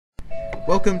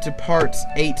Welcome to part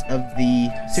 8 of the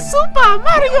Super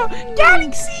Mario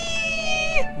Galaxy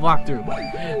walkthrough.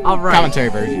 Alright. commentary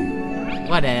version.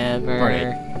 Whatever.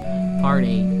 Part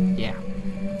 8. Yeah.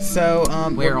 So,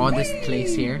 we're on this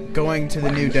place here. Going to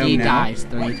the new dome He now. dies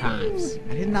 3 times.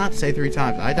 I did not say 3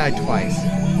 times. I died twice.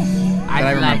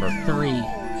 I remember. like 3.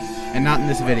 And not in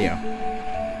this video.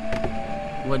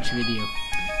 Which video?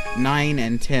 9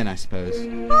 and 10, I suppose. I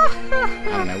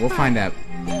don't know. We'll find out.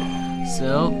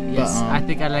 So, yes, I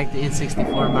think I like the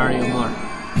N64 Mario more.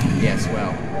 Yes,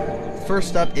 well.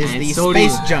 First up is And the so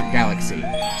Space Junk Galaxy.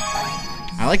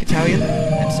 I like Italian,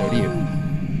 and so do you.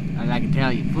 I like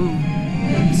Italian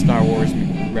food. Star Wars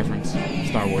reference.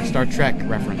 Star Trek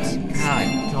reference.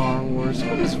 God. Star Wars.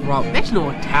 What is wrong? There's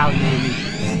no Italian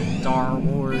in Star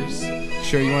Wars.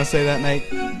 Sure you want to say that, mate?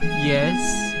 Yes.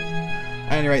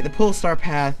 Anyway, the Pull Star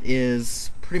Path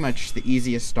is pretty much the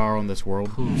easiest star on this world.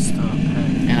 Pull Star Path.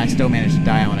 And I still managed to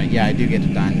die on it. Yeah, I do get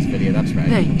to die in this video, that's right.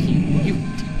 Thank you.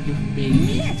 You made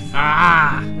me.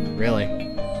 Ah! Really?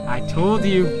 I told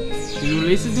you. Do you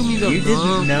listen to me though? You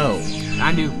didn't know.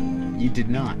 I knew. You did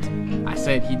not. I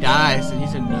said he dies, and he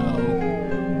said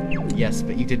no. Yes,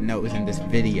 but you didn't know it was in this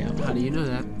video. How do you know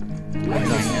that?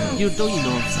 Because I know. You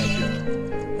I'm psychic.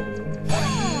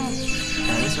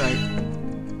 That's right.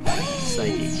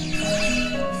 Psychic.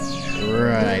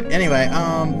 Right. Anyway,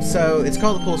 so it's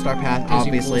called the Pull Star Path,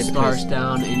 obviously, you pull stars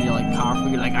down and you're like powerful.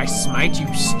 You're like, I smite you,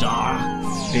 star.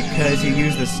 because you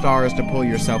use the stars to pull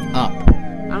yourself up.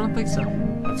 I don't think so.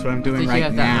 That's what I'm doing you right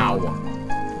have that now.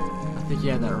 I think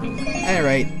you had that wrong.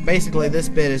 Anyway, basically, this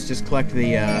bit is just collect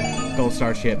the gold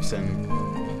star chips and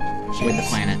with the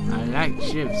planet. I like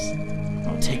chips.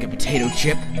 I'll take a potato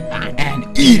chip and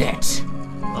eat it.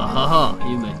 Oh,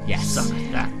 you meant Yes. some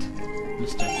of that,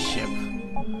 Mr. Chip.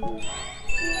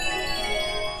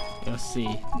 Let's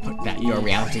see. Put that in your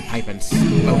reality pipe and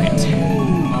smoke it.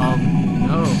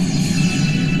 No.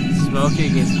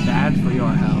 Smoking is bad for your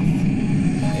health.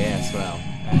 Yes, well.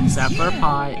 Except for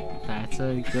pie. That's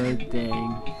a good thing.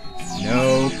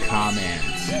 No comment.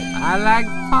 I like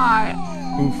pie.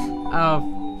 Oof.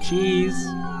 Oh, cheese.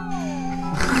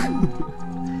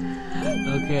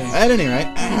 Okay. At any rate,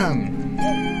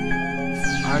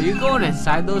 Are you going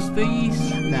inside those thingies?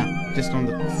 no, just on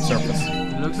the surface.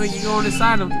 It looks like you're going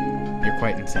inside them. You're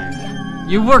quite insane.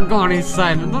 You were going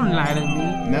inside them. Don't lie to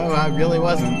me. No, I really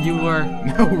wasn't. You were.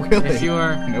 No, really. Yes, you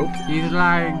were. Nope. He's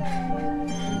lying.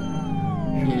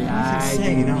 You're lied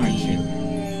insane, to aren't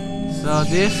me. you? So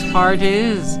this part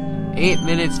is 8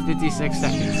 minutes 56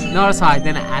 seconds. Notice how I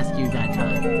didn't ask you that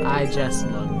time. I just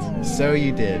looked. So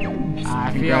you did.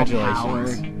 I feel Congratulations.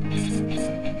 powered.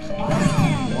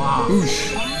 Wow.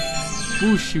 Oosh.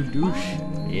 Boosh you douche.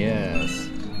 Yes.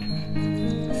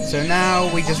 So now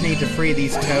we just need to free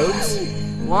these toads.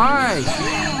 Why?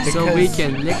 So we Because-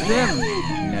 can lick them.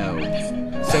 No.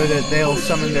 So that they'll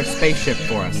summon their spaceship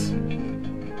for us.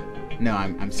 No,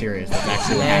 I'm serious. That's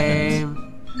actually what happens.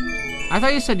 Lame. I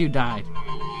thought you said you died.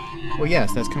 Well,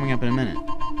 yes, that's coming up in a minute.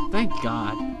 Thank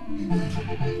God.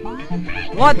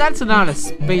 What? That's not a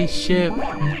spaceship.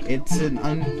 It's an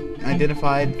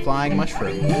unidentified flying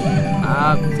mushroom.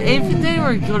 If they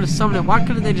were going to summon it, why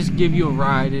couldn't they just give you a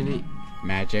ride in it?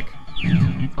 Magic.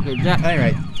 Okay, that.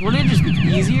 Anyway, Wouldn't it just be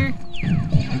easier?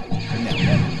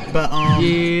 no. But,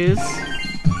 Yes.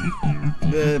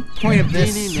 the point of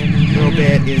this little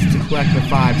bit is to collect the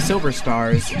 5 silver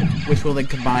stars, which will then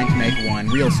combine to make 1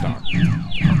 real star.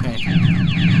 Okay.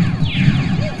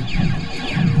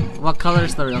 What color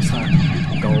is the real star?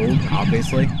 Gold,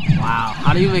 obviously. Wow.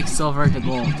 How do you make silver into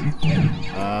gold?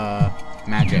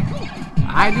 Magic.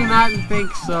 I do not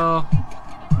think so.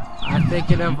 I think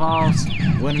it involves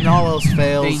When all else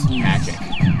fails, Thingies. magic.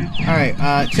 Alright,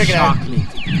 check it out.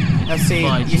 chocolate. Let's see.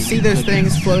 You see those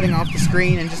things floating off the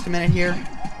screen in just a minute here?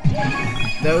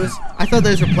 Those? I thought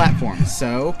those were platforms,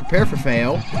 so prepare for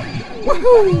fail.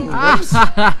 Woohoo!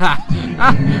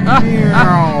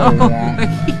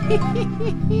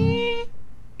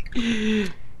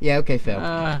 Yeah, okay,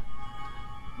 fail.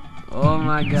 Oh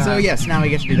my God. So yes, now we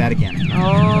get to do that again.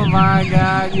 Oh my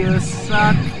God, you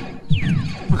suck.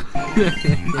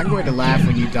 I'm going to laugh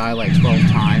when you die like 12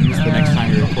 times the next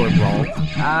time you record Brawl.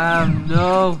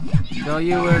 No. No,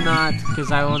 you will not,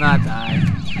 because I will not die.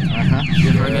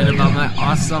 You forget about my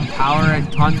awesome power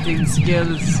and taunting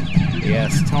skills.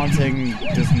 Yes, taunting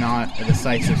does not a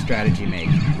decisive strategy make.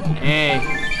 Hey,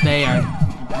 they're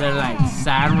like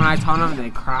sad when I taunt them, they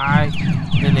cry,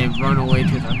 then they run away to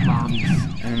their mommies.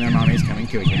 And then their mommy's coming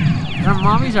to again. Their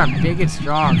mommies are big and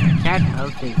strong, I can't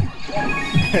help it.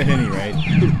 At any rate.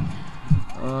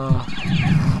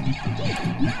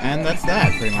 And that's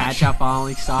that, pretty much. Catch a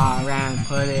falling star and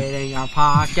put it in your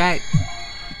pocket.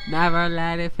 Never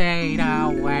let it fade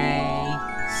away.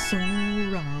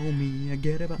 Surround me, I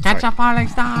get about. Catch a falling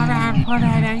star and put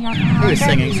it in your pocket. He was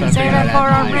singing, so I Save figured it I'd for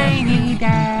add a mine. rainy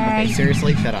day. Okay,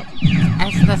 seriously, shut up.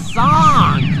 It's the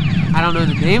song. I don't know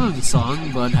the name of the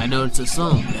song, but I know it's a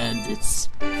song, and it's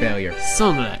Failure.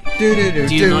 sung like. Do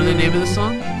you know the name of the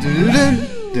song? Do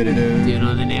Do you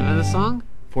know the name of the song?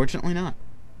 Fortunately not.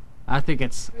 I think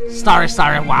it's Starry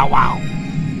Starry Wow Wow.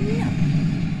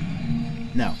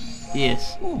 No.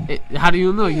 Yes. How do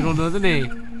you know? You don't know the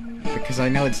name. Because I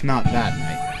know it's not that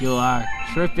night. You are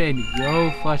tripping.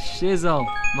 Yo for shizzle,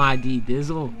 my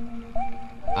D-dizzle.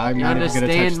 I'm You not even gonna touch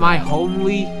understand my that.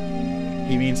 homely?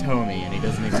 He means homie, and he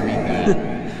doesn't even mean that.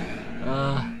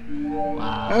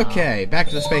 Wow. Okay, back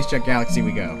to the Space Jet Galaxy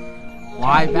we go.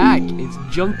 Why back? It's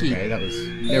junky. Okay, that was...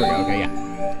 There we go, okay,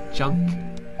 yeah. Junk.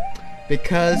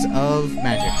 Because of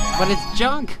magic. But it's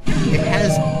junk. It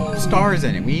has stars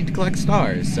in it. We need to collect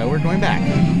stars, so we're going back.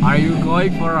 Are you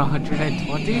going for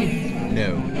 120?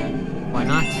 No. Why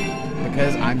not?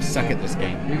 Because I'm stuck at this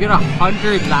game. You get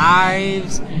 100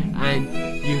 lives, and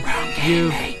you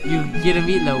get to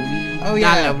meet Luigi. Oh,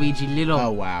 yeah. Not Luigi,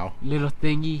 Oh, wow. little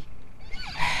thingy.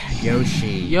 Yoshi.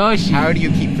 Yoshi. How do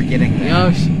you keep forgetting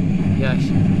that?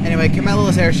 Yoshi. Anyway,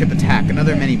 Camellia's airship attack.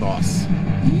 Another mini-boss.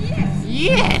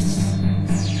 Yes.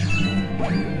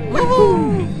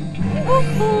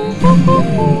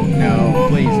 No,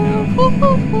 please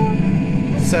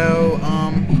no. So,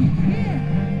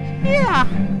 Yeah.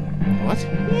 what?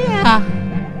 Yeah.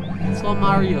 That's what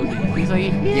Mario did. He's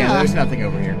like, Yeah, there's nothing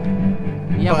over here.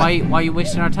 Yeah, but- why you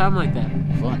wasting our time like that?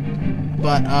 Fun.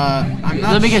 But, I'm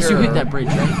not Let me guess, you sure- hit that bridge,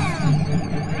 right?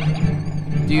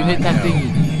 Do you hit that no.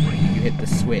 thingy? You hit the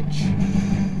switch.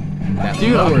 That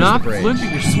Dude, lowers I'm not the bridge.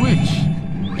 flipping your switch.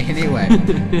 Anyway,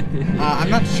 I'm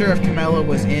not sure if Camilla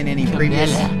was in any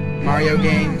previous Mario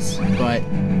games, but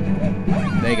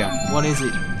there you go. What is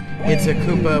it? It's a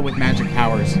Koopa with magic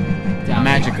powers. A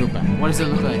magic Koopa. What does it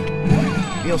look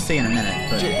like? You'll see in a minute.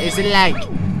 But Is it like...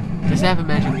 Does it have a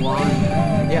magic wand?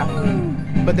 yeah.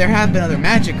 But there have been other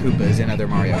magic Koopas in other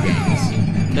Mario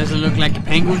games. Does it look like a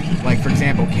penguin? Like, for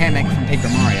example, Kamek from Paper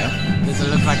Mario. Does it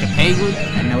look like a penguin?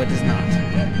 And no, it does not.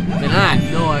 Then I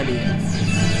have no idea.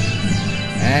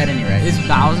 At any rate. Is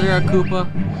Bowser a Koopa?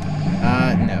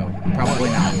 No. Probably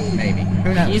not. Maybe.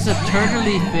 Who knows? He's a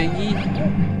turtley thingy.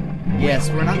 Yes,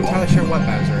 we're not entirely sure what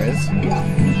Bowser is.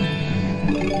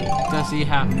 Does he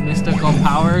have mystical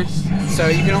powers? So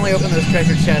you can only open those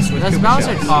treasure chests with Does Koopa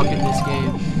Bowser shells. talk in this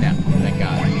game? No, thank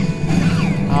God.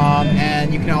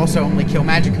 And you can also only kill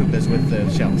magic Koopas with the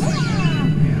shells.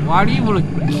 Why do you want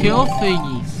to kill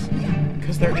thingies?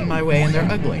 Because they're in my way and they're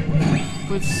ugly.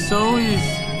 But so is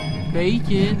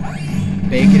bacon.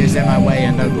 Bacon is in my way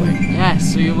and ugly.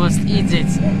 Yes, so you must eat it.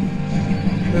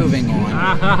 Moving on.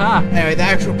 Ah ha ha. Anyway, the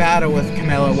actual battle with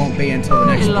Camilla won't be until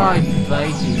the next I part. like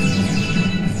bacon.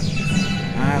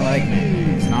 I like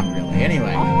mayonnaise. Not really.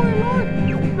 Anyway. Oh,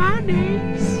 I like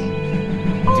mayonnaise.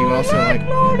 Do you also like...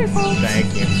 lollipops.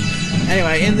 Thank you.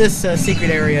 Anyway, in this secret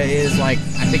area is like,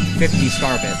 I think 50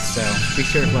 star bits, so be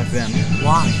sure to collect them.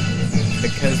 Why?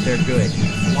 Because they're good.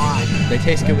 Why? They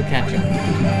taste good with ketchup.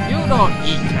 You don't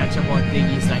eat ketchup on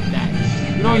thingies like that.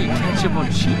 You don't eat ketchup on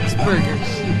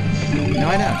cheeseburgers. No,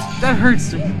 I don't. That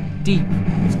hurts deep.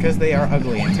 It's because they are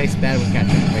ugly and taste bad with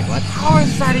ketchup. Wait, what? How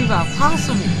is that even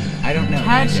possible? I don't know.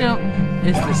 Ketchup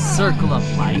is the circle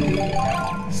of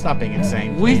life. Stop being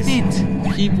insane, With please.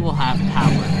 it, people have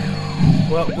power.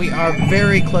 Well, we are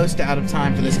very close to out of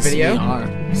time for this Yes, video. we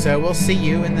are. So we'll see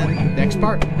you in the next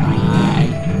part. Bye.